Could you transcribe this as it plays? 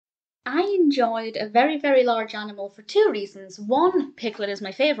I enjoyed A Very, Very Large Animal for two reasons. One, Piglet is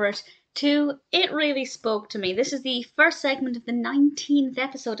my favourite. Two, it really spoke to me. This is the first segment of the 19th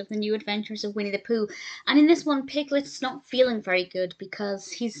episode of The New Adventures of Winnie the Pooh. And in this one, Piglet's not feeling very good because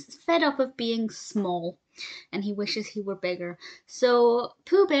he's fed up of being small and he wishes he were bigger. So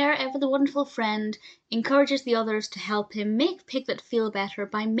Pooh Bear, ever the wonderful friend, encourages the others to help him make Piglet feel better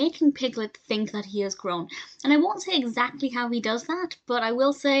by making Piglet think that he has grown. And I won't say exactly how he does that, but I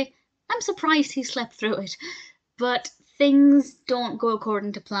will say I'm surprised he slept through it. But things don't go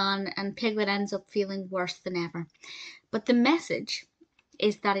according to plan and Piglet ends up feeling worse than ever. But the message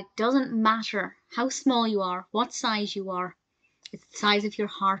is that it doesn't matter how small you are, what size you are, it's the size of your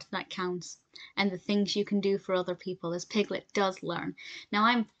heart that counts and the things you can do for other people, as Piglet does learn. Now,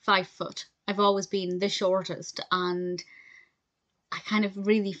 I'm 5 foot. I've always been the shortest, and I kind of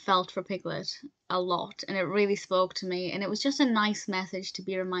really felt for Piglet a lot, and it really spoke to me, and it was just a nice message to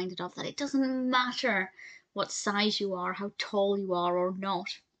be reminded of, that it doesn't matter what size you are, how tall you are or not.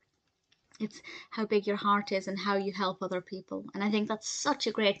 It's how big your heart is and how you help other people. And I think that's such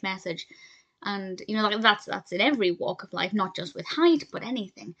a great message. And you know, that's in every walk of life, not just with height, but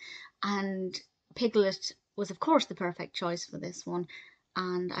anything. And Piglet was, of course, the perfect choice for this one,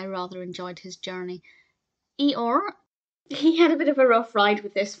 and I rather enjoyed his journey. Eeyore, he had a bit of a rough ride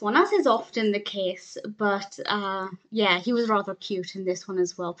with this one, as is often the case, but yeah, he was rather cute in this one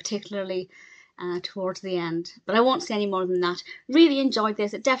as well, particularly towards the end. But I won't say any more than that. Really enjoyed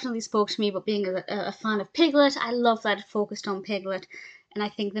this. It definitely spoke to me, but being a fan of Piglet, I love that it focused on Piglet. And I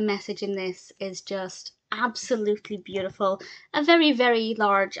think the message in this is just absolutely beautiful. A Very, Very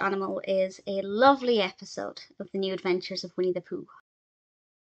Large Animal is a lovely episode of The New Adventures of Winnie the Pooh.